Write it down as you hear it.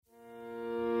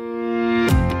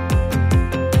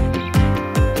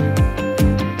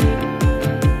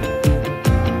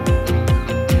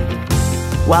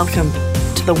Welcome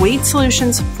to the Weight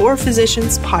Solutions for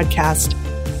Physicians podcast,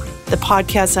 the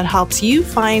podcast that helps you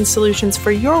find solutions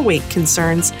for your weight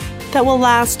concerns that will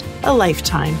last a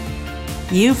lifetime.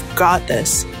 You've got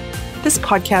this. This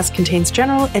podcast contains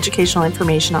general educational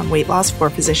information on weight loss for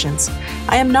physicians.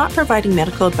 I am not providing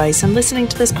medical advice, and listening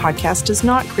to this podcast does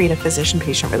not create a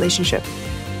physician-patient relationship.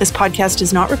 This podcast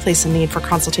does not replace the need for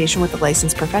consultation with a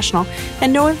licensed professional,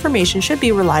 and no information should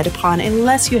be relied upon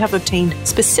unless you have obtained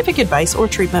specific advice or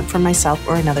treatment from myself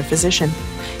or another physician.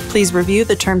 Please review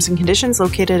the terms and conditions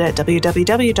located at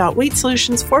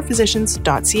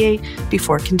www.weightsolutionsforphysicians.ca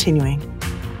before continuing.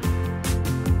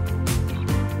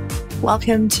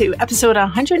 Welcome to episode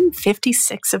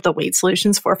 156 of the Weight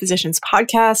Solutions for Physicians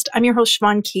podcast. I'm your host,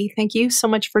 Siobhan Key. Thank you so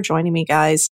much for joining me,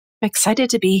 guys. I'm excited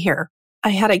to be here. I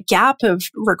had a gap of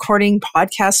recording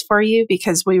podcasts for you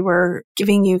because we were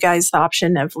giving you guys the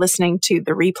option of listening to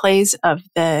the replays of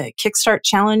the Kickstart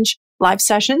Challenge live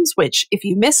sessions, which if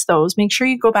you missed those, make sure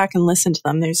you go back and listen to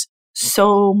them. There's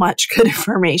so much good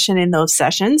information in those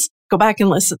sessions. Go back and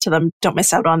listen to them. Don't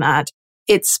miss out on that.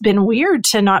 It's been weird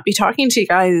to not be talking to you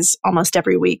guys almost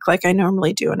every week like I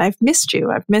normally do. And I've missed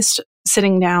you. I've missed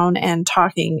sitting down and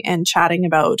talking and chatting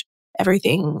about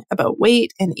everything about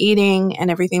weight and eating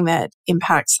and everything that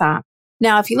impacts that.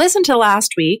 Now, if you listened to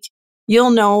last week,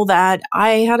 you'll know that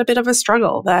I had a bit of a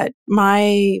struggle, that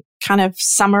my kind of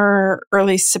summer,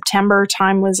 early September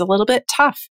time was a little bit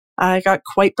tough. I got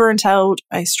quite burnt out.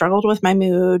 I struggled with my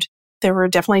mood. There were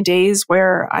definitely days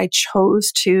where I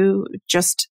chose to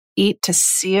just eat to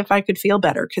see if I could feel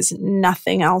better because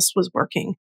nothing else was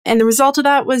working. And the result of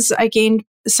that was I gained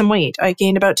some weight. I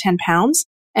gained about 10 pounds.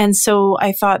 And so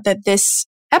I thought that this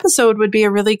episode would be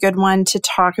a really good one to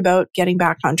talk about getting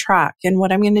back on track. And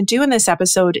what I'm going to do in this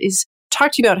episode is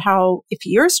talk to you about how, if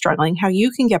you're struggling, how you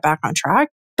can get back on track,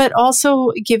 but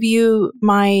also give you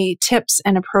my tips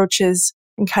and approaches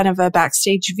and kind of a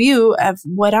backstage view of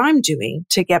what I'm doing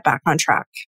to get back on track.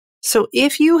 So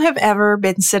if you have ever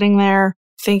been sitting there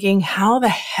thinking, how the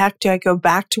heck do I go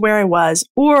back to where I was?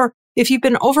 Or if you've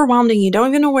been overwhelmed and you don't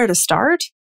even know where to start,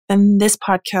 then this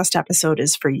podcast episode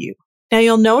is for you. Now,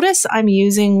 you'll notice I'm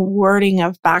using wording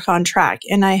of back on track.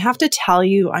 And I have to tell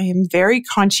you, I am very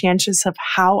conscientious of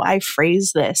how I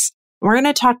phrase this. We're going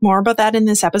to talk more about that in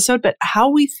this episode, but how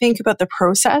we think about the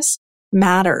process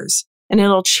matters. And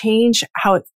it'll change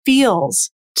how it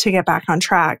feels to get back on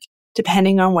track,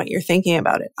 depending on what you're thinking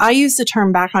about it. I use the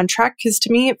term back on track because to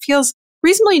me, it feels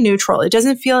reasonably neutral. It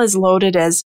doesn't feel as loaded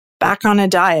as back on a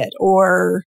diet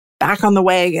or back on the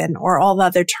wagon or all the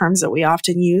other terms that we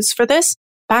often use for this.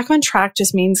 Back on track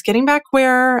just means getting back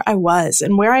where I was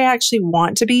and where I actually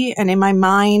want to be. And in my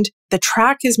mind, the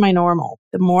track is my normal.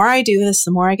 The more I do this,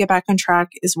 the more I get back on track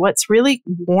is what's really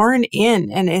worn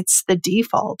in, and it's the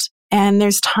default. And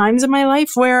there's times in my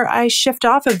life where I shift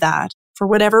off of that for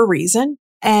whatever reason.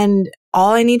 And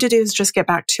all I need to do is just get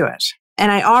back to it.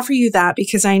 And I offer you that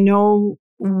because I know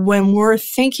when we're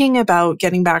thinking about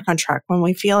getting back on track, when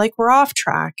we feel like we're off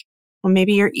track, when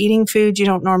maybe you're eating food you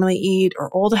don't normally eat,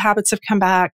 or old habits have come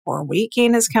back, or weight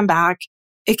gain has come back,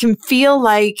 it can feel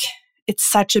like it's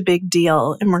such a big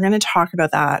deal. And we're going to talk about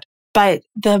that. But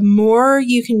the more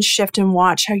you can shift and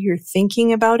watch how you're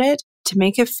thinking about it to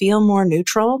make it feel more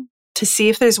neutral, to see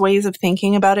if there's ways of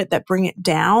thinking about it that bring it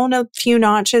down a few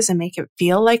notches and make it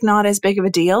feel like not as big of a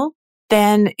deal,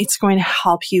 then it's going to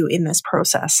help you in this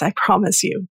process. I promise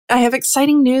you. I have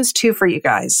exciting news too for you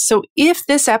guys. So if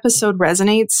this episode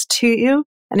resonates to you,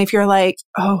 and if you're like,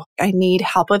 oh, I need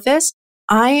help with this,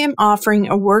 I am offering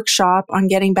a workshop on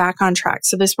getting back on track.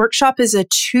 So this workshop is a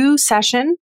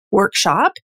 2-session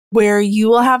workshop where you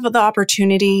will have the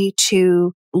opportunity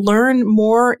to learn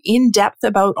more in depth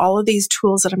about all of these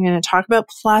tools that I'm going to talk about,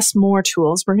 plus more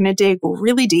tools. We're going to dig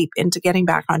really deep into getting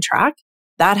back on track.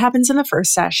 That happens in the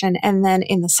first session. And then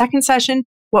in the second session,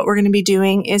 what we're going to be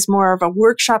doing is more of a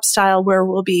workshop style where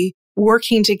we'll be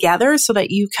working together so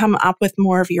that you come up with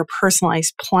more of your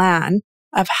personalized plan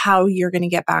of how you're going to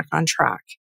get back on track.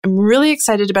 I'm really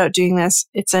excited about doing this.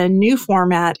 It's a new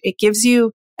format. It gives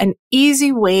you an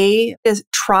easy way to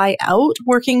try out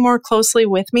working more closely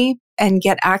with me and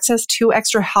get access to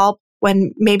extra help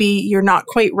when maybe you're not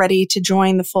quite ready to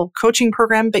join the full coaching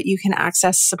program, but you can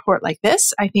access support like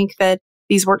this. I think that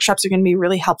these workshops are going to be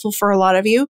really helpful for a lot of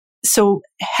you. So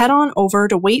head on over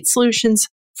to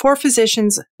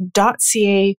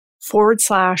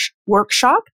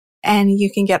weightsolutionsforphysicians.ca/workshop, and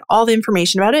you can get all the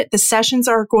information about it. The sessions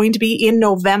are going to be in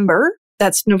November.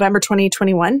 That's November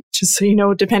 2021, just so you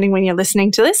know, depending when you're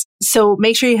listening to this. So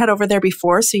make sure you head over there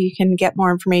before so you can get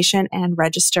more information and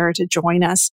register to join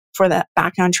us for the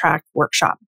Back on Track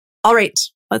workshop. All right,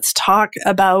 let's talk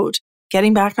about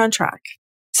getting back on track.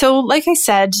 So like I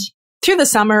said, through the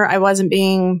summer, I wasn't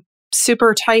being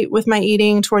super tight with my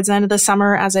eating towards the end of the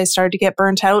summer as I started to get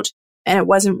burnt out, and it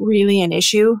wasn't really an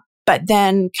issue. But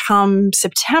then come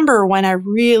September, when I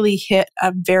really hit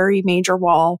a very major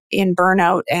wall in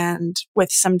burnout and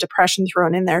with some depression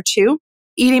thrown in there too,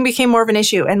 eating became more of an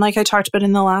issue. And like I talked about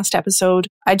in the last episode,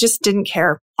 I just didn't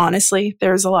care. Honestly,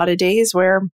 there's a lot of days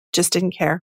where just didn't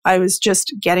care. I was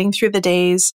just getting through the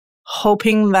days,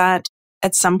 hoping that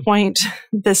at some point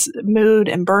this mood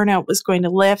and burnout was going to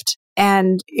lift.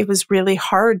 And it was really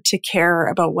hard to care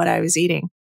about what I was eating.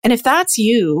 And if that's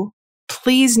you,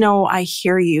 please know I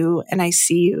hear you and I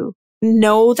see you.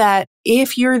 Know that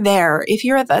if you're there, if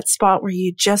you're at that spot where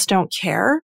you just don't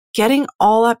care, getting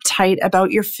all uptight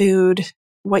about your food,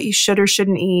 what you should or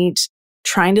shouldn't eat,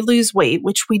 trying to lose weight,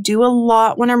 which we do a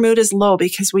lot when our mood is low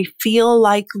because we feel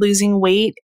like losing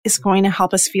weight is going to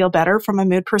help us feel better from a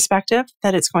mood perspective,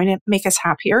 that it's going to make us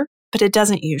happier, but it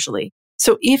doesn't usually.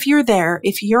 So if you're there,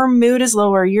 if your mood is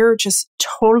lower, you're just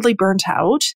totally burnt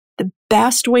out, the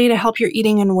best way to help your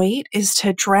eating and weight is to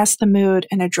address the mood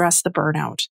and address the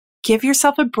burnout. Give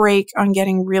yourself a break on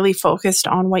getting really focused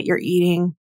on what you're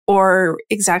eating or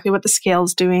exactly what the scale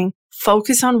is doing.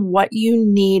 Focus on what you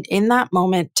need in that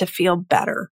moment to feel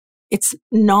better. It's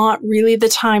not really the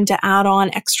time to add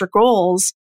on extra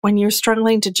goals when you're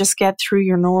struggling to just get through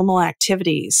your normal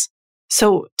activities.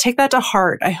 So take that to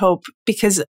heart, I hope,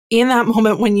 because in that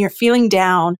moment when you're feeling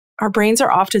down, our brains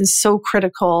are often so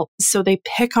critical, so they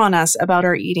pick on us about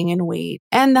our eating and weight,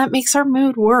 and that makes our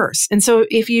mood worse. And so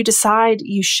if you decide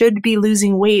you should be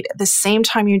losing weight at the same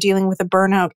time you're dealing with a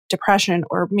burnout, depression,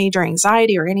 or major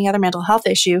anxiety or any other mental health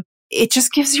issue, it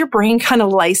just gives your brain kind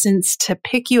of license to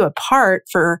pick you apart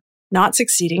for not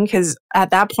succeeding, because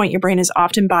at that point, your brain is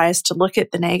often biased to look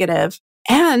at the negative,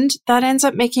 and that ends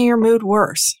up making your mood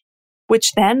worse,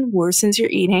 which then worsens your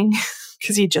eating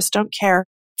because you just don't care.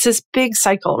 It's this big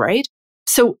cycle, right?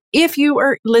 So if you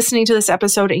are listening to this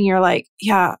episode and you're like,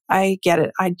 yeah, I get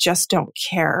it, I just don't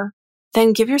care,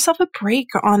 then give yourself a break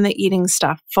on the eating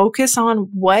stuff. Focus on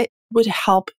what would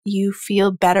help you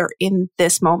feel better in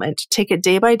this moment. Take it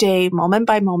day by day, moment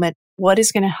by moment. What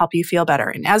is going to help you feel better?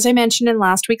 And as I mentioned in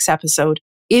last week's episode,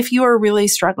 if you are really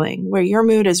struggling, where your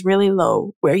mood is really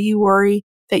low, where you worry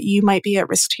that you might be at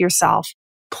risk to yourself,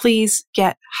 please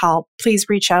get help. Please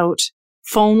reach out.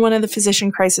 Phone one of the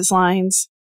physician crisis lines.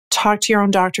 Talk to your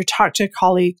own doctor. Talk to a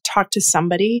colleague. Talk to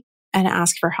somebody and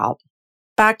ask for help.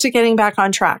 Back to getting back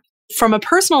on track. From a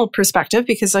personal perspective,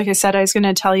 because like I said, I was going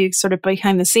to tell you sort of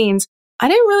behind the scenes, I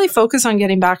didn't really focus on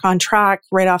getting back on track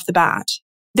right off the bat.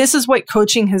 This is what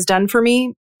coaching has done for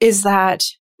me, is that,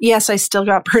 yes, I still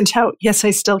got burnt out. Yes,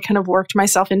 I still kind of worked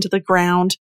myself into the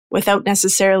ground without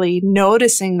necessarily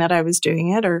noticing that I was doing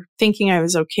it or thinking I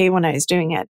was okay when I was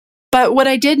doing it. But what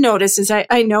I did notice is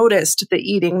I noticed the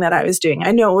eating that I was doing.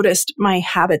 I noticed my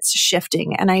habits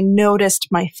shifting and I noticed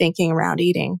my thinking around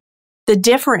eating. The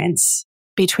difference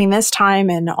between this time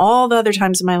and all the other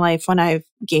times in my life when I've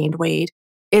gained weight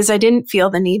is I didn't feel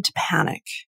the need to panic.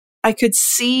 I could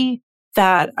see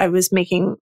that I was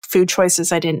making food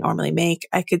choices I didn't normally make.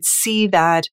 I could see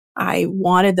that I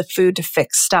wanted the food to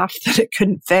fix stuff that it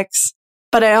couldn't fix.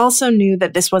 But I also knew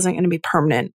that this wasn't going to be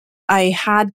permanent. I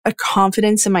had a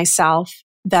confidence in myself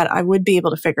that I would be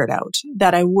able to figure it out,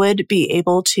 that I would be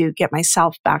able to get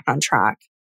myself back on track.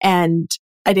 And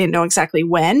I didn't know exactly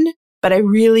when, but I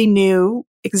really knew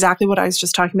exactly what I was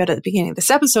just talking about at the beginning of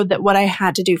this episode, that what I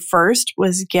had to do first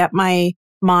was get my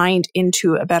mind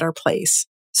into a better place.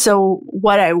 So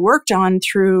what I worked on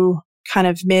through kind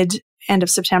of end of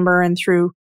September and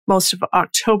through most of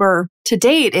October to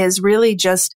date is really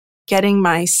just getting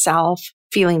myself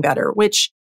feeling better,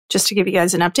 which, just to give you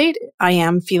guys an update, I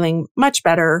am feeling much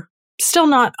better. Still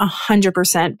not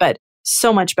 100%, but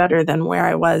so much better than where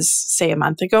I was, say, a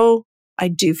month ago. I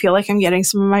do feel like I'm getting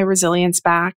some of my resilience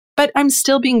back, but I'm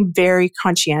still being very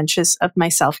conscientious of my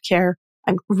self-care.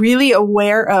 I'm really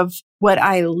aware of what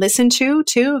I listen to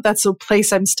too. That's the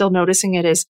place I'm still noticing it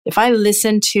is if I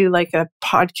listen to like a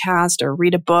podcast or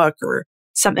read a book or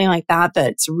something like that,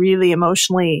 that's really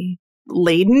emotionally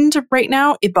laden right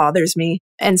now, it bothers me.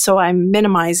 And so I'm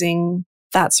minimizing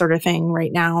that sort of thing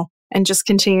right now and just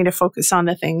continue to focus on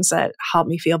the things that help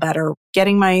me feel better.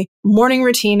 Getting my morning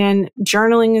routine in,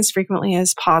 journaling as frequently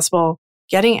as possible,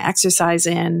 getting exercise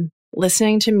in,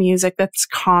 listening to music that's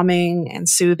calming and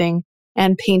soothing,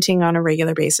 and painting on a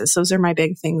regular basis. Those are my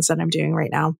big things that I'm doing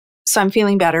right now. So I'm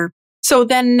feeling better. So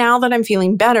then now that I'm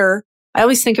feeling better, I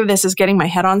always think of this as getting my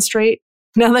head on straight.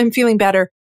 Now that I'm feeling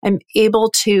better, I'm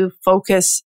able to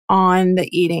focus on the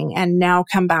eating and now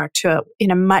come back to it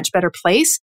in a much better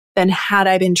place than had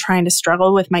I been trying to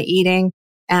struggle with my eating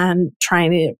and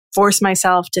trying to force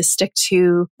myself to stick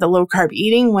to the low carb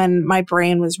eating when my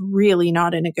brain was really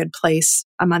not in a good place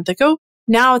a month ago.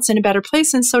 Now it's in a better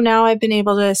place. And so now I've been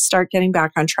able to start getting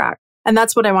back on track. And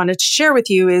that's what I wanted to share with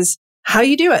you is how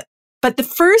you do it. But the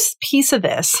first piece of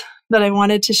this that I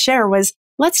wanted to share was,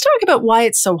 let's talk about why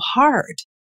it's so hard.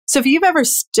 So if you've ever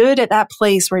stood at that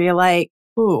place where you're like,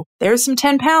 ooh, there's some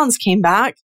 10 pounds came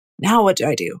back. Now what do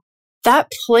I do?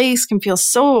 That place can feel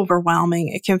so overwhelming.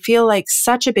 It can feel like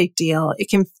such a big deal. It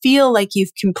can feel like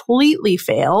you've completely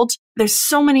failed. There's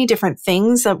so many different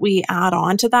things that we add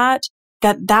on to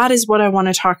that is what I want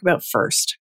to talk about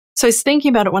first. So I was thinking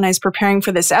about it when I was preparing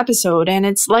for this episode, and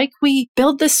it's like we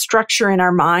build this structure in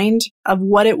our mind of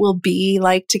what it will be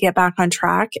like to get back on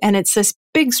track. And it's this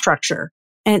big structure,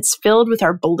 and it's filled with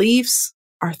our beliefs,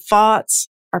 our thoughts,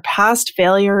 our past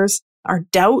failures, our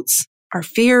doubts, our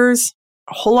fears,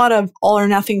 a whole lot of all or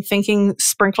nothing thinking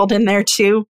sprinkled in there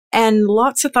too, and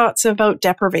lots of thoughts about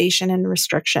deprivation and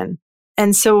restriction.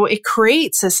 And so it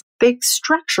creates this big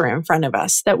structure in front of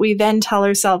us that we then tell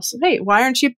ourselves, hey, why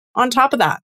aren't you on top of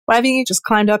that? Why haven't you just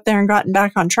climbed up there and gotten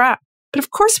back on track? But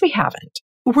of course we haven't.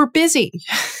 We're busy.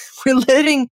 We're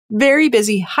living very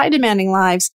busy, high demanding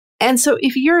lives. And so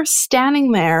if you're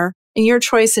standing there and your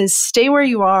choice is stay where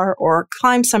you are or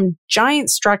climb some giant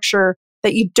structure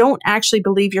that you don't actually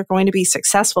believe you're going to be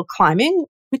successful climbing,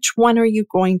 which one are you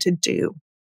going to do?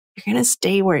 You're going to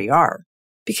stay where you are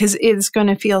because it's going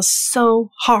to feel so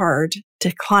hard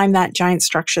to climb that giant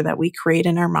structure that we create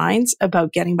in our minds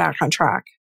about getting back on track.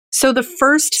 So the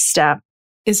first step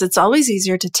is it's always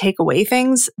easier to take away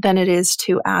things than it is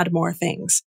to add more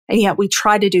things. And yet we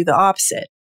try to do the opposite.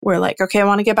 We're like, okay, I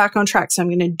want to get back on track, so I'm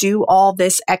going to do all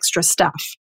this extra stuff.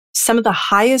 Some of the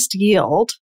highest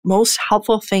yield, most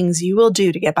helpful things you will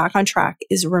do to get back on track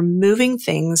is removing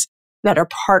things that are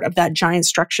part of that giant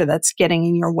structure that's getting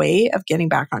in your way of getting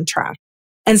back on track.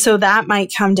 And so that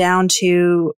might come down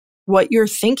to what you're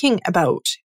thinking about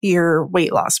your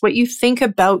weight loss, what you think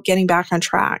about getting back on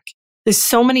track. There's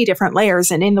so many different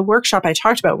layers. And in the workshop I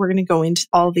talked about, we're going to go into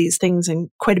all these things in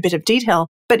quite a bit of detail.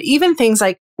 But even things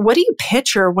like, what do you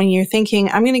picture when you're thinking,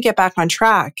 I'm going to get back on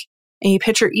track? And you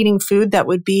picture eating food that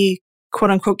would be,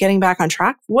 quote unquote, getting back on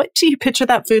track. What do you picture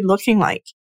that food looking like?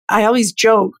 I always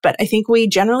joke, but I think we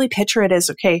generally picture it as,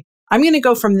 okay, I'm going to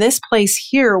go from this place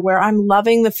here where I'm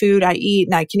loving the food I eat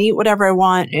and I can eat whatever I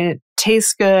want and it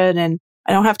tastes good and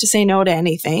I don't have to say no to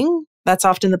anything. That's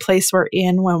often the place we're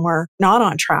in when we're not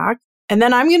on track. And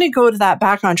then I'm going to go to that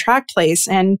back on track place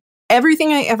and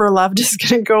everything I ever loved is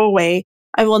going to go away.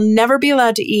 I will never be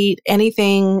allowed to eat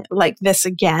anything like this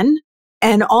again.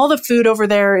 And all the food over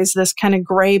there is this kind of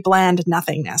gray, bland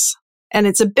nothingness. And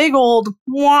it's a big old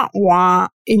wah wah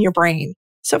in your brain.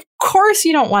 So of course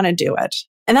you don't want to do it.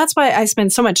 And that's why I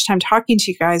spend so much time talking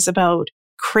to you guys about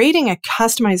creating a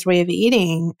customized way of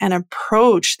eating, an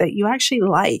approach that you actually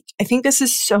like. I think this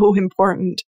is so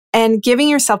important. And giving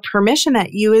yourself permission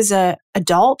that you as an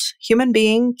adult human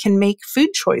being can make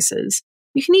food choices.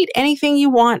 You can eat anything you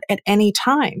want at any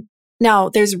time. Now,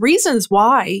 there's reasons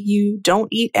why you don't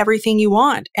eat everything you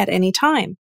want at any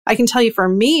time. I can tell you for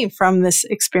me from this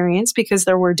experience, because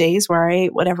there were days where I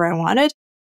ate whatever I wanted,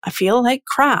 I feel like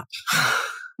crap.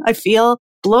 I feel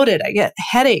bloated. I get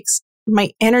headaches.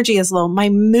 My energy is low. My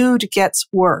mood gets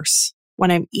worse when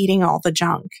I'm eating all the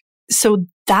junk. So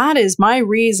that is my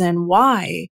reason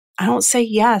why I don't say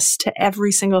yes to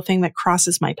every single thing that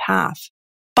crosses my path.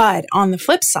 But on the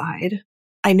flip side,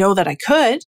 I know that I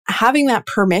could. Having that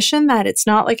permission that it's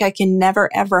not like I can never,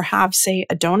 ever have, say,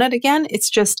 a donut again. It's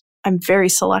just I'm very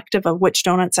selective of which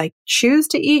donuts I choose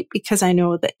to eat because I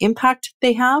know the impact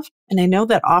they have. And I know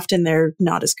that often they're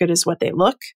not as good as what they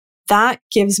look. That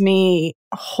gives me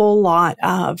a whole lot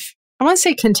of, I want to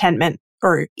say contentment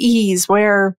or ease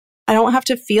where I don't have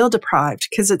to feel deprived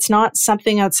because it's not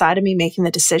something outside of me making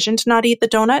the decision to not eat the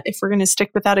donut. If we're going to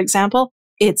stick with that example,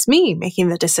 it's me making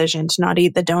the decision to not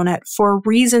eat the donut for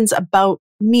reasons about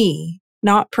me,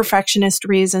 not perfectionist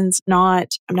reasons, I'm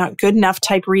not good enough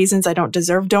type reasons. I don't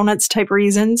deserve donuts type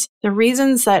reasons. The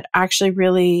reasons that actually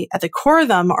really at the core of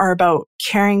them are about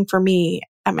caring for me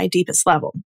at my deepest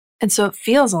level. And so it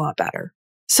feels a lot better.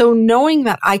 So knowing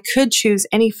that I could choose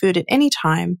any food at any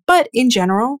time, but in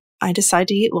general, I decide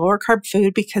to eat lower carb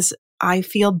food because I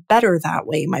feel better that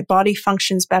way. My body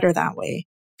functions better that way.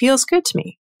 Feels good to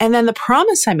me. And then the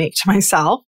promise I make to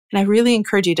myself, and I really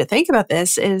encourage you to think about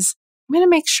this, is I'm going to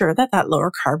make sure that that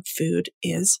lower carb food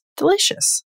is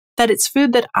delicious, that it's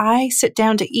food that I sit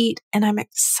down to eat and I'm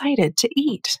excited to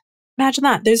eat. Imagine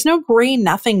that. There's no gray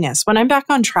nothingness. When I'm back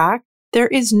on track, There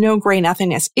is no gray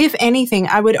nothingness. If anything,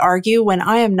 I would argue when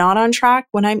I am not on track,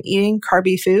 when I'm eating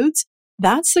carby foods,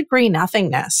 that's the gray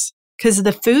nothingness. Because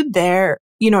the food there,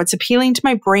 it's appealing to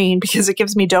my brain because it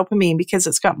gives me dopamine because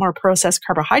it's got more processed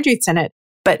carbohydrates in it.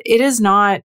 But it is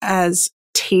not as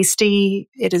tasty.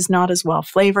 It is not as well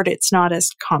flavored. It's not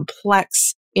as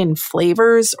complex in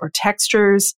flavors or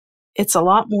textures. It's a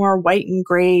lot more white and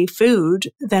gray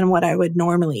food than what I would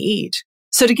normally eat.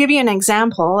 So to give you an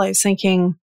example, I was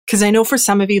thinking, because I know for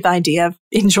some of you, the idea of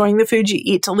enjoying the food you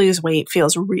eat to lose weight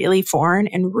feels really foreign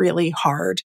and really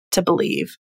hard to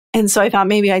believe. And so I thought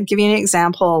maybe I'd give you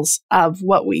examples of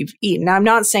what we've eaten. Now, I'm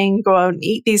not saying go out and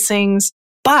eat these things,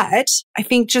 but I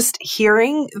think just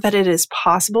hearing that it is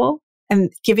possible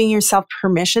and giving yourself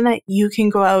permission that you can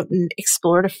go out and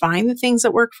explore to find the things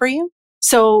that work for you.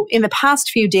 So in the past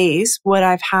few days, what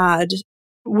I've had,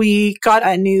 we got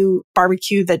a new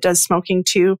barbecue that does smoking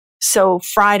too. So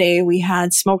Friday we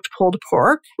had smoked pulled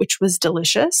pork, which was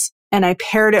delicious. And I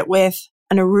paired it with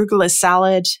an arugula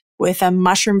salad with a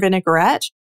mushroom vinaigrette,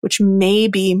 which may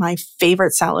be my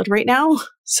favorite salad right now.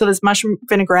 So this mushroom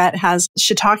vinaigrette has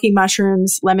shiitake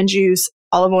mushrooms, lemon juice,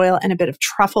 olive oil, and a bit of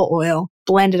truffle oil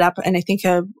blended up. And I think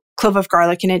a clove of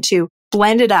garlic in it too.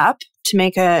 Blended up to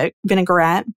make a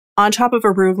vinaigrette on top of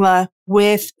arugula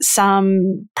with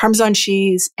some Parmesan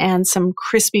cheese and some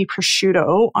crispy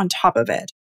prosciutto on top of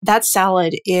it. That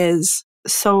salad is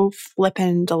so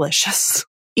flippin' delicious.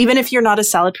 Even if you're not a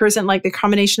salad person, like the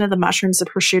combination of the mushrooms, the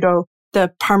prosciutto,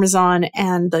 the Parmesan,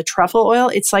 and the truffle oil,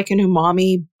 it's like an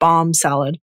umami bomb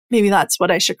salad. Maybe that's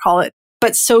what I should call it,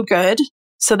 but so good.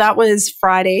 So that was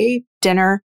Friday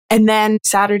dinner. And then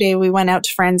Saturday, we went out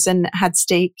to friends and had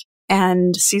steak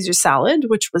and Caesar salad,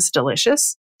 which was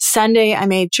delicious. Sunday, I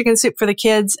made chicken soup for the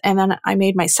kids. And then I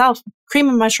made myself cream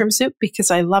of mushroom soup because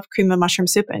I love cream of mushroom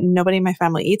soup and nobody in my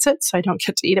family eats it. So I don't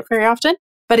get to eat it very often.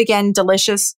 But again,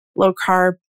 delicious, low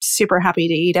carb, super happy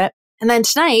to eat it. And then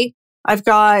tonight, I've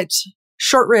got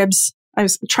short ribs. I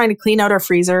was trying to clean out our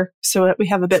freezer so that we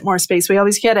have a bit more space. We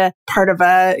always get a part of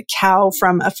a cow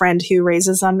from a friend who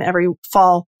raises them every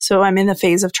fall. So I'm in the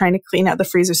phase of trying to clean out the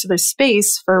freezer so there's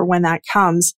space for when that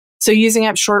comes. So using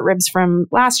up short ribs from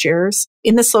last year's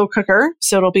in the slow cooker.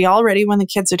 So it'll be all ready when the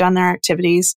kids are done their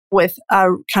activities with a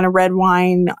kind of red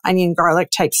wine, onion, garlic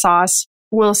type sauce.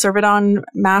 We'll serve it on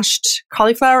mashed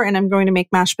cauliflower, and I'm going to make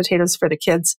mashed potatoes for the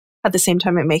kids at the same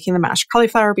time I'm making the mashed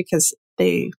cauliflower because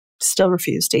they still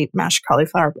refuse to eat mashed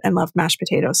cauliflower and love mashed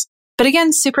potatoes. But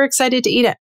again, super excited to eat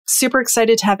it. Super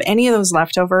excited to have any of those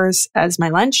leftovers as my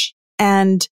lunch.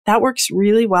 And that works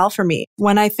really well for me.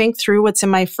 When I think through what's in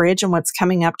my fridge and what's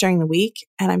coming up during the week,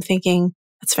 and I'm thinking,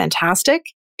 that's fantastic,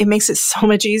 it makes it so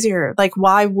much easier. Like,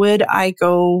 why would I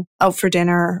go out for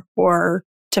dinner or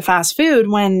to fast food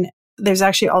when there's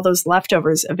actually all those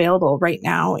leftovers available right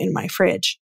now in my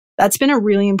fridge? That's been a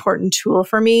really important tool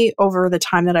for me over the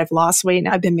time that I've lost weight and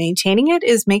I've been maintaining it,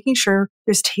 is making sure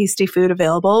there's tasty food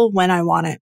available when I want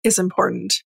it is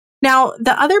important. Now,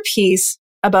 the other piece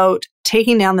about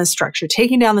taking down this structure,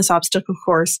 taking down this obstacle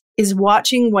course, is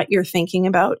watching what you're thinking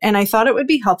about. And I thought it would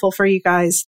be helpful for you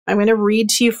guys. I'm going to read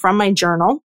to you from my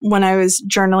journal when I was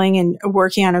journaling and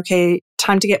working on, okay,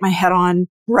 time to get my head on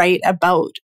right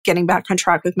about getting back on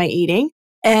track with my eating.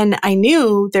 And I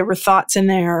knew there were thoughts in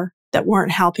there that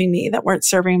weren't helping me, that weren't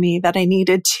serving me, that I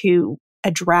needed to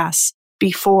address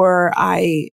before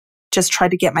I just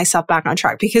tried to get myself back on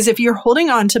track. Because if you're holding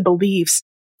on to beliefs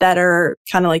that are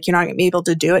kind of like you're not going to be able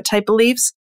to do it type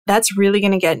beliefs, that's really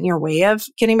going to get in your way of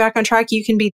getting back on track. You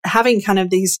can be having kind of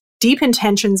these deep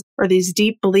intentions or these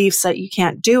deep beliefs that you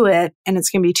can't do it and it's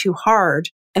going to be too hard.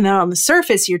 And then on the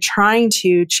surface, you're trying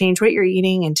to change what you're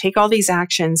eating and take all these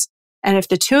actions. And if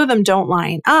the two of them don't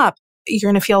line up,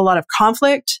 you're going to feel a lot of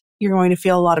conflict. You're going to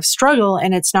feel a lot of struggle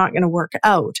and it's not going to work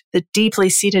out. The deeply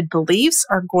seated beliefs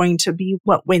are going to be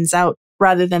what wins out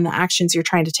rather than the actions you're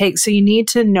trying to take. So you need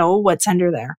to know what's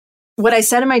under there. What I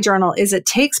said in my journal is it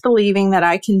takes believing that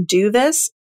I can do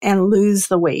this and lose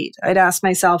the weight. I'd ask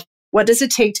myself, what does it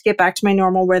take to get back to my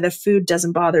normal where the food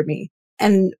doesn't bother me?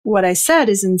 And what I said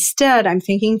is instead, I'm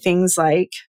thinking things like,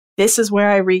 this is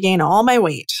where I regain all my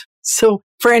weight. So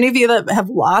for any of you that have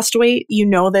lost weight, you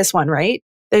know this one, right?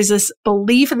 There's this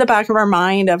belief in the back of our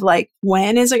mind of like,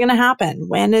 when is it going to happen?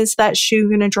 When is that shoe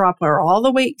going to drop where all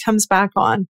the weight comes back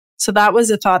on? So that was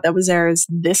a thought that was there, is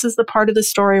this is the part of the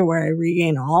story where I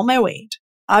regain all my weight.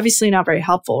 Obviously not very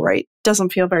helpful, right?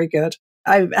 Doesn't feel very good.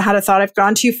 I've had a thought, I've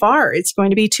gone too far. It's going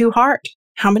to be too hard.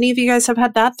 How many of you guys have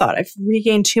had that thought? I've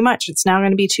regained too much. It's now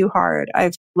going to be too hard.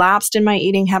 I've lapsed in my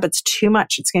eating habits too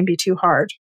much. It's going to be too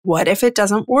hard. What if it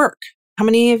doesn't work? How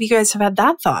many of you guys have had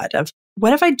that thought of,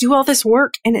 what if I do all this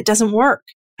work and it doesn't work?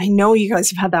 I know you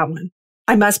guys have had that one.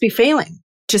 I must be failing.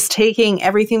 Just taking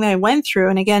everything that I went through.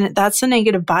 And again, that's the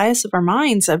negative bias of our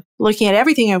minds of looking at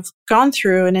everything I've gone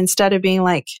through. And instead of being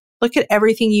like, look at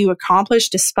everything you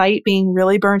accomplished despite being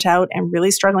really burnt out and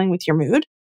really struggling with your mood,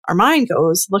 our mind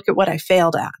goes, look at what I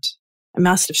failed at. I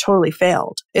must have totally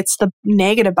failed. It's the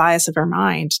negative bias of our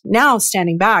mind. Now,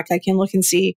 standing back, I can look and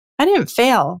see, I didn't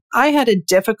fail. I had a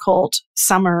difficult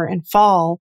summer and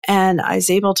fall, and I was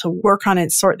able to work on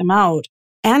it, sort them out,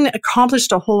 and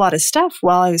accomplished a whole lot of stuff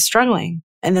while I was struggling.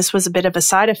 And this was a bit of a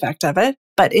side effect of it.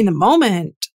 But in the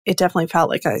moment, it definitely felt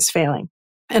like I was failing.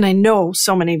 And I know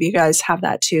so many of you guys have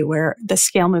that too, where the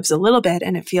scale moves a little bit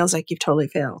and it feels like you've totally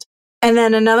failed. And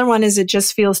then another one is it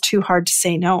just feels too hard to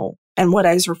say no. And what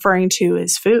I was referring to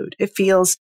is food. It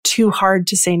feels too hard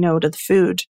to say no to the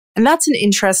food. And that's an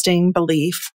interesting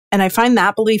belief. And I find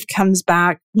that belief comes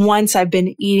back once I've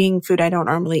been eating food I don't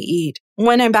normally eat.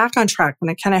 When I'm back on track,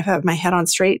 when I kind of have my head on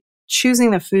straight,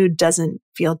 choosing the food doesn't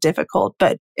feel difficult.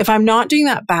 But if I'm not doing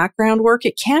that background work,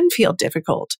 it can feel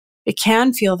difficult. It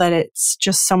can feel that it's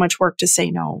just so much work to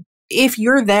say no. If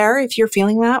you're there, if you're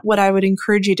feeling that, what I would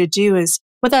encourage you to do is,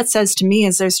 what that says to me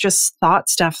is there's just thought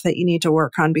stuff that you need to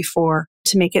work on before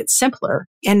to make it simpler.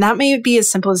 And that may be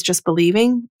as simple as just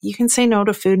believing you can say no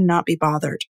to food and not be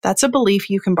bothered. That's a belief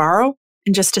you can borrow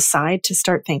and just decide to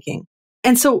start thinking.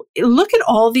 And so look at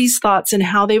all these thoughts and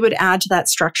how they would add to that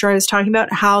structure I was talking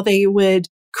about, how they would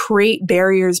create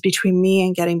barriers between me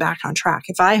and getting back on track.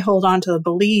 If I hold on to the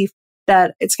belief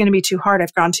that it's going to be too hard,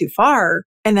 I've gone too far,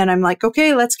 and then I'm like,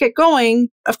 okay, let's get going.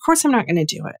 Of course, I'm not going to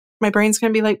do it. My brain's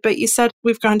going to be like, but you said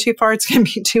we've gone too far. It's going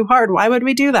to be too hard. Why would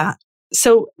we do that?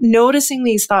 So noticing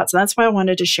these thoughts, and that's why I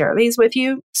wanted to share these with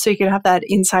you, so you could have that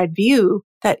inside view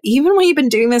that even when you've been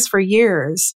doing this for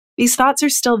years, these thoughts are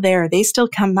still there. They still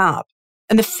come up.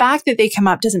 And the fact that they come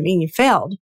up doesn't mean you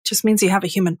failed. It just means you have a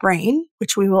human brain,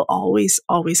 which we will always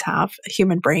have a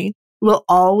human brain. We'll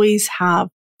always have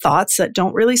thoughts that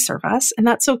don't really serve us, and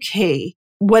that's okay.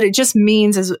 What it just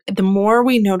means is the more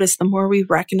we notice, the more we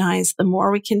recognize, the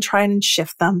more we can try and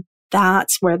shift them.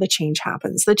 That's where the change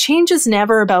happens. The change is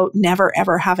never about never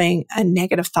ever having a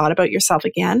negative thought about yourself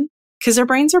again, because our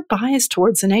brains are biased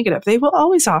towards the negative. They will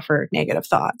always offer negative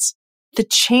thoughts. The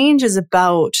change is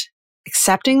about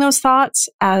accepting those thoughts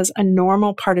as a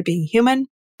normal part of being human,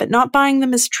 but not buying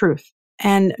them as truth,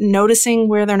 and noticing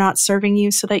where they're not serving you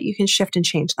so that you can shift and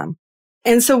change them.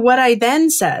 And so what I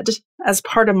then said as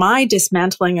part of my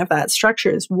dismantling of that structure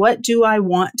is, what do I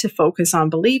want to focus on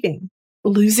believing?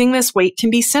 Losing this weight can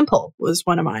be simple was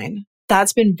one of mine.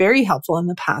 That's been very helpful in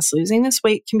the past. Losing this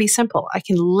weight can be simple. I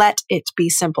can let it be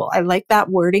simple. I like that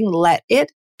wording, let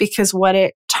it, because what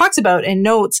it talks about and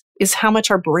notes is how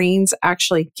much our brains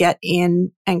actually get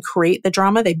in and create the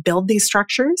drama. They build these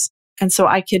structures. And so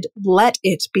I could let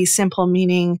it be simple,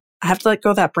 meaning I have to let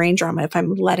go of that brain drama if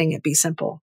I'm letting it be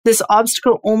simple. This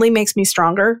obstacle only makes me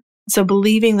stronger. So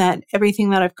believing that everything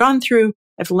that I've gone through,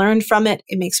 I've learned from it,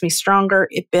 it makes me stronger.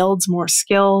 It builds more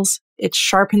skills. It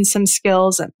sharpens some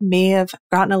skills that may have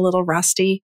gotten a little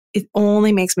rusty. It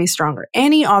only makes me stronger.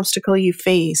 Any obstacle you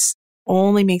face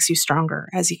only makes you stronger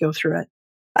as you go through it.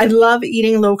 I love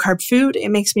eating low carb food. It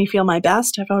makes me feel my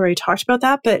best. I've already talked about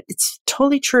that, but it's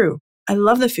totally true. I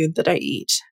love the food that I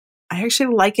eat. I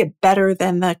actually like it better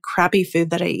than the crappy food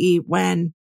that I eat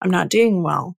when I'm not doing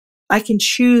well. I can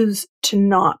choose to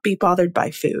not be bothered by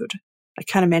food. I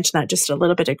kind of mentioned that just a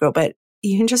little bit ago, but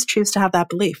you can just choose to have that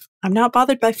belief. I'm not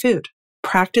bothered by food.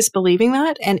 Practice believing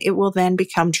that, and it will then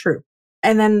become true.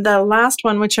 And then the last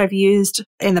one, which I've used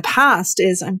in the past,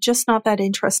 is I'm just not that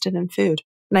interested in food.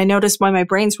 And I notice when my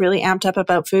brain's really amped up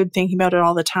about food, thinking about it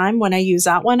all the time, when I use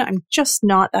that one, I'm just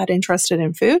not that interested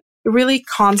in food. It really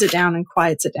calms it down and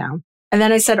quiets it down. And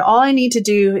then I said, all I need to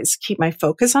do is keep my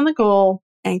focus on the goal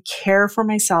and care for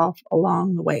myself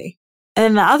along the way. And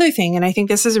then the other thing, and I think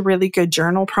this is a really good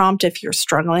journal prompt if you're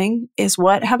struggling, is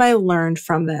what have I learned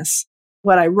from this?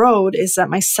 What I wrote is that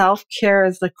my self-care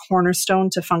is the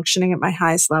cornerstone to functioning at my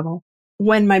highest level.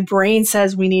 When my brain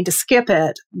says we need to skip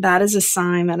it, that is a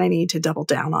sign that I need to double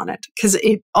down on it. Because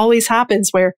it always happens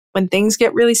where when things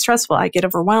get really stressful, I get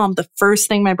overwhelmed. The first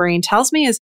thing my brain tells me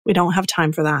is we don't have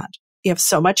time for that. You have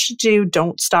so much to do.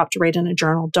 Don't stop to write in a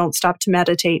journal. Don't stop to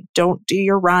meditate. Don't do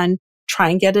your run. Try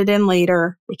and get it in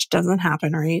later, which doesn't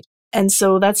happen, right? And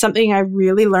so that's something I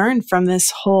really learned from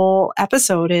this whole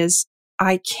episode is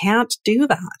I can't do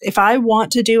that. If I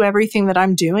want to do everything that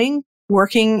I'm doing,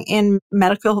 working in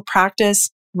medical practice,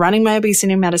 running my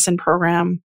obesity medicine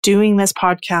program, doing this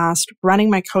podcast, running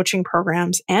my coaching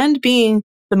programs, and being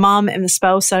the mom and the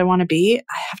spouse that I want to be,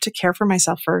 I have to care for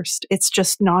myself first. It's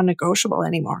just non-negotiable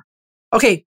anymore.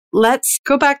 Okay, let's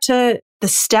go back to the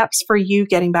steps for you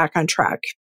getting back on track.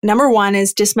 Number one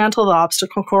is dismantle the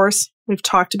obstacle course. We've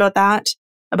talked about that,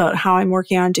 about how I'm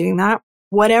working on doing that.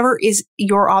 Whatever is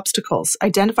your obstacles,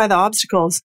 identify the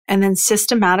obstacles and then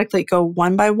systematically go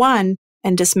one by one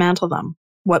and dismantle them.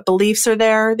 What beliefs are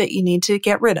there that you need to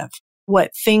get rid of?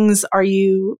 What things are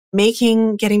you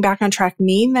making getting back on track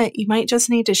mean that you might just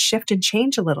need to shift and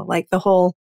change a little, like the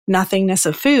whole nothingness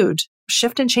of food?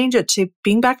 Shift and change it to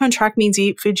being back on track means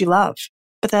you eat food you love,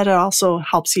 but that it also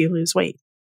helps you lose weight.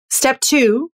 Step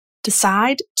 2,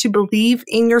 decide to believe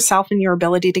in yourself and your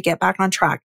ability to get back on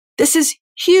track. This is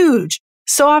huge.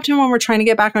 So often when we're trying to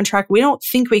get back on track, we don't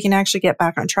think we can actually get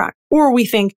back on track. Or we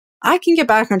think, I can get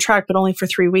back on track, but only for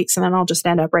 3 weeks, and then I'll just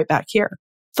end up right back here.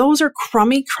 Those are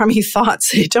crummy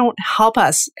thoughts. They don't help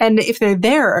us. And if they're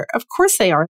there, of course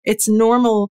they are. It's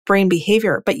normal brain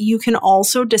behavior, but you can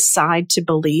also decide to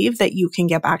believe that you can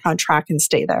get back on track and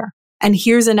stay there. And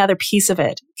here's another piece of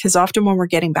it, because often when we're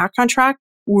getting back on track,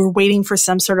 we're waiting for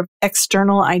some sort of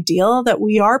external ideal that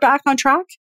we are back on track.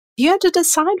 You have to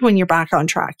decide when you're back on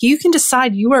track. You can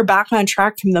decide you are back on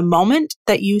track from the moment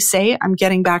that you say, I'm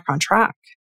getting back on track.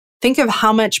 Think of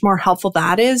how much more helpful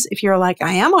that is if you're like,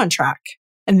 I am on track,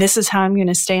 and this is how I'm going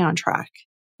to stay on track,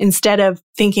 instead of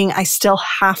thinking I still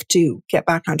have to get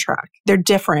back on track. They're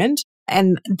different,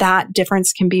 and that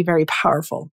difference can be very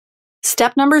powerful.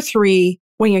 Step number 3,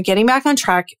 when you're getting back on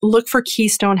track, look for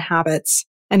keystone habits.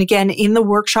 And again, in the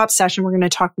workshop session, we're going to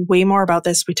talk way more about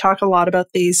this. We talk a lot about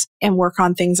these and work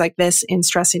on things like this in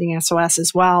Stress Eating SOS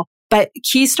as well. But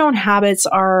keystone habits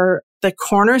are the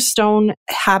cornerstone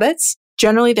habits.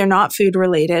 Generally, they're not food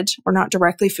related or not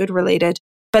directly food related,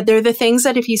 but they're the things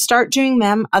that if you start doing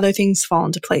them, other things fall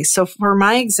into place. So for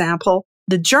my example,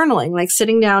 the journaling, like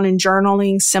sitting down and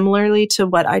journaling similarly to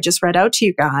what I just read out to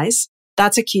you guys,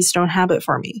 that's a keystone habit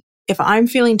for me. If I'm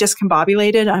feeling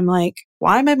discombobulated, I'm like,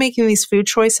 why am I making these food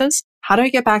choices? How do I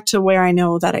get back to where I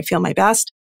know that I feel my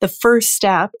best? The first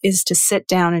step is to sit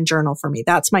down and journal for me.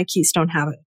 That's my keystone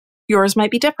habit. Yours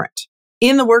might be different.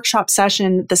 In the workshop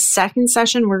session, the second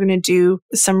session, we're going to do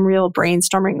some real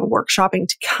brainstorming and workshopping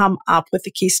to come up with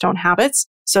the keystone habits.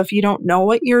 So if you don't know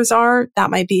what yours are,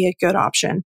 that might be a good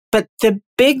option. But the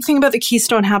big thing about the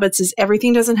keystone habits is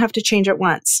everything doesn't have to change at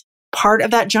once. Part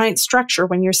of that giant structure,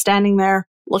 when you're standing there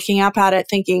looking up at it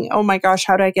thinking, oh my gosh,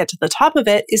 how do I get to the top of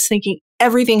it, is thinking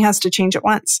everything has to change at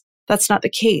once. That's not the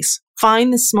case.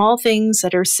 Find the small things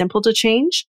that are simple to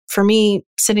change. For me,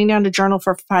 sitting down to journal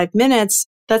for 5 minutes,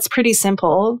 that's pretty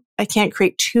simple. I can't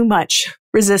create too much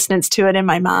resistance to it in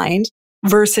my mind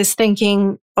versus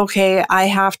thinking, okay, I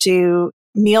have to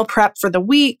meal prep for the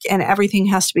week and everything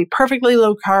has to be perfectly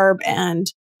low carb and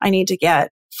I need to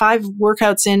get 5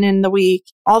 workouts in the week.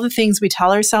 All the things we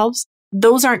tell ourselves,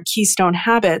 those aren't keystone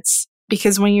habits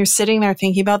because when you're sitting there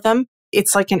thinking about them,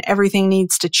 it's like everything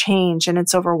needs to change and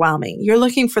it's overwhelming. You're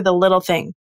looking for the little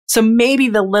thing. So maybe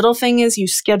the little thing is you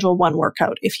schedule one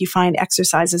workout if you find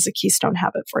exercise is a keystone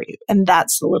habit for you. And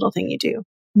that's the little thing you do.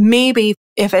 Maybe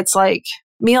if it's like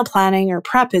meal planning or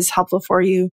prep is helpful for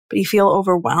you, but you feel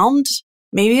overwhelmed,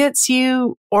 maybe it's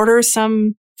you order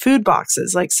some food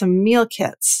boxes, like some meal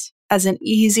kits as an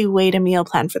easy way to meal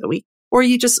plan for the week. Or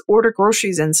you just order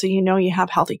groceries in so you know you have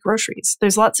healthy groceries.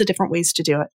 There's lots of different ways to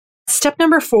do it. Step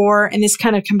number 4, and this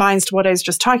kind of combines to what I was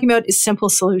just talking about, is simple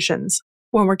solutions.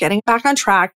 When we're getting back on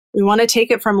track, we want to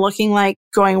take it from looking like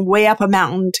going way up a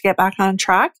mountain to get back on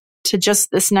track to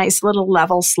just this nice little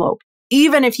level slope.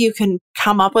 Even if you can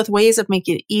come up with ways of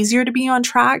making it easier to be on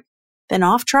track than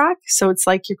off track, so it's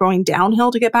like you're going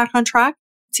downhill to get back on track,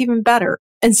 it's even better.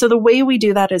 And so the way we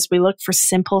do that is we look for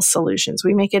simple solutions.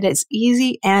 We make it as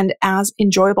easy and as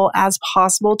enjoyable as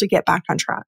possible to get back on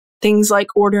track. Things like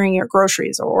ordering your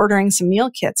groceries or ordering some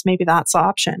meal kits. Maybe that's an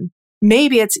option.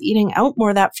 Maybe it's eating out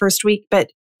more that first week,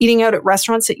 but eating out at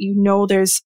restaurants that you know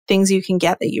there's things you can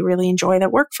get that you really enjoy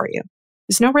that work for you.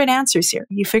 There's no right answers here.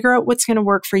 You figure out what's going to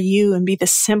work for you and be the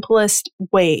simplest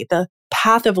way, the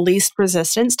path of least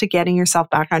resistance to getting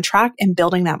yourself back on track and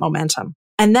building that momentum.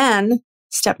 And then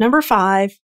step number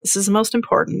 5, this is the most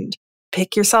important,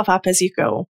 pick yourself up as you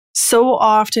go. So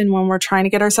often when we're trying to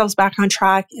get ourselves back on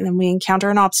track and then we encounter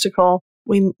an obstacle,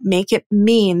 we make it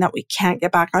mean that we can't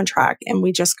get back on track and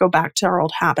we just go back to our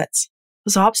old habits.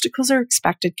 Those obstacles are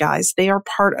expected, guys. They are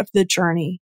part of the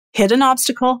journey. Hit an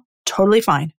obstacle, totally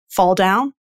fine. Fall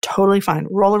down, totally fine.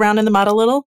 Roll around in the mud a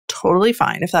little, totally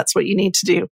fine if that's what you need to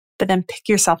do. But then pick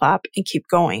yourself up and keep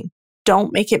going.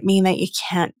 Don't make it mean that you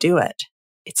can't do it.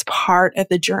 It's part of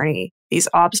the journey. These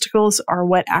obstacles are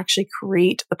what actually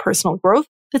create the personal growth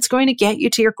that's going to get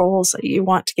you to your goals that you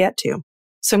want to get to.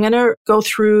 So I'm going to go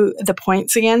through the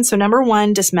points again. So number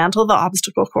 1, dismantle the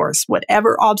obstacle course.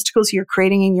 Whatever obstacles you're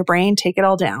creating in your brain, take it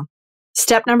all down.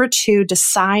 Step number 2,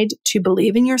 decide to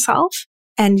believe in yourself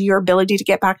and your ability to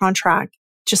get back on track.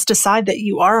 Just decide that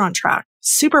you are on track.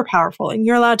 Super powerful. And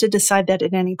you're allowed to decide that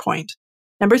at any point.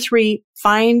 Number 3,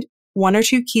 find 1 or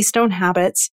 2 keystone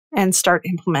habits and start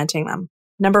implementing them.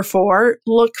 Number 4,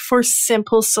 look for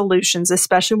simple solutions,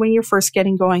 especially when you're first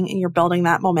getting going and you're building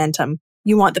that momentum.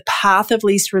 You want the path of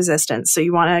least resistance. So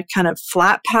you want a kind of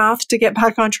flat path to get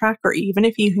back on track, or even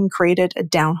if you can create it, a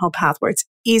downhill path where it's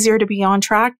easier to be on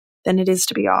track than it is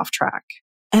to be off track.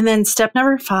 And then step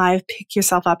number 5, pick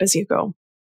yourself up as you go.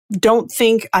 Don't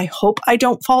think, I hope I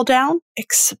don't fall down.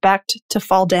 Expect to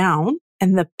fall down.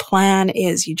 And the plan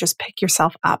is you just pick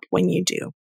yourself up when you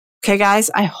do. Okay, guys,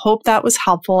 I hope that was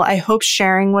helpful. I hope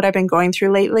sharing what I've been going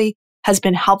through lately has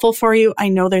been helpful for you. I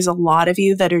know there's a lot of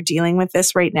you that are dealing with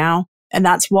this right now. And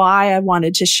that's why I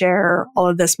wanted to share all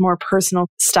of this more personal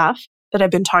stuff that I've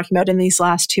been talking about in these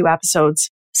last 2 episodes.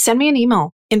 Send me an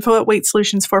email,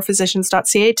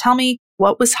 info@weightsolutionsforphysicians.ca. Tell me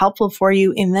what was helpful for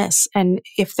you in this. And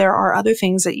if there are other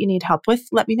things that you need help with,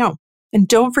 let me know. And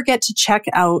don't forget to check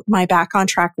out my Back on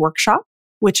Track workshop,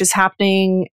 which is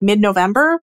happening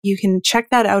mid-November. You can check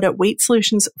that out at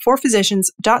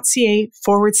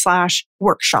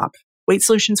weightsolutionsforphysicians.ca/workshop.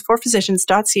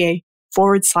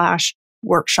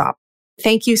 weightsolutionsforphysicians.ca/workshop.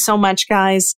 Thank you so much,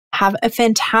 guys. Have a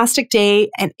fantastic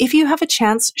day. And if you have a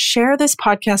chance, share this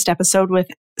podcast episode with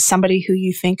somebody who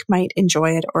you think might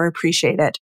enjoy it or appreciate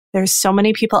it. There's so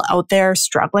many people out there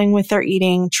struggling with their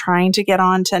eating, trying to get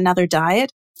on to another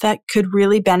diet that could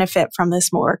really benefit from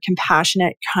this more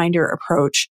compassionate, kinder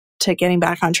approach to getting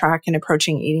back on track and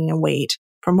approaching eating and weight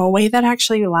from a way that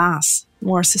actually lasts,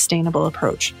 more sustainable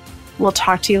approach. We'll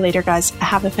talk to you later, guys.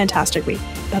 Have a fantastic week.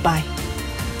 Bye-bye.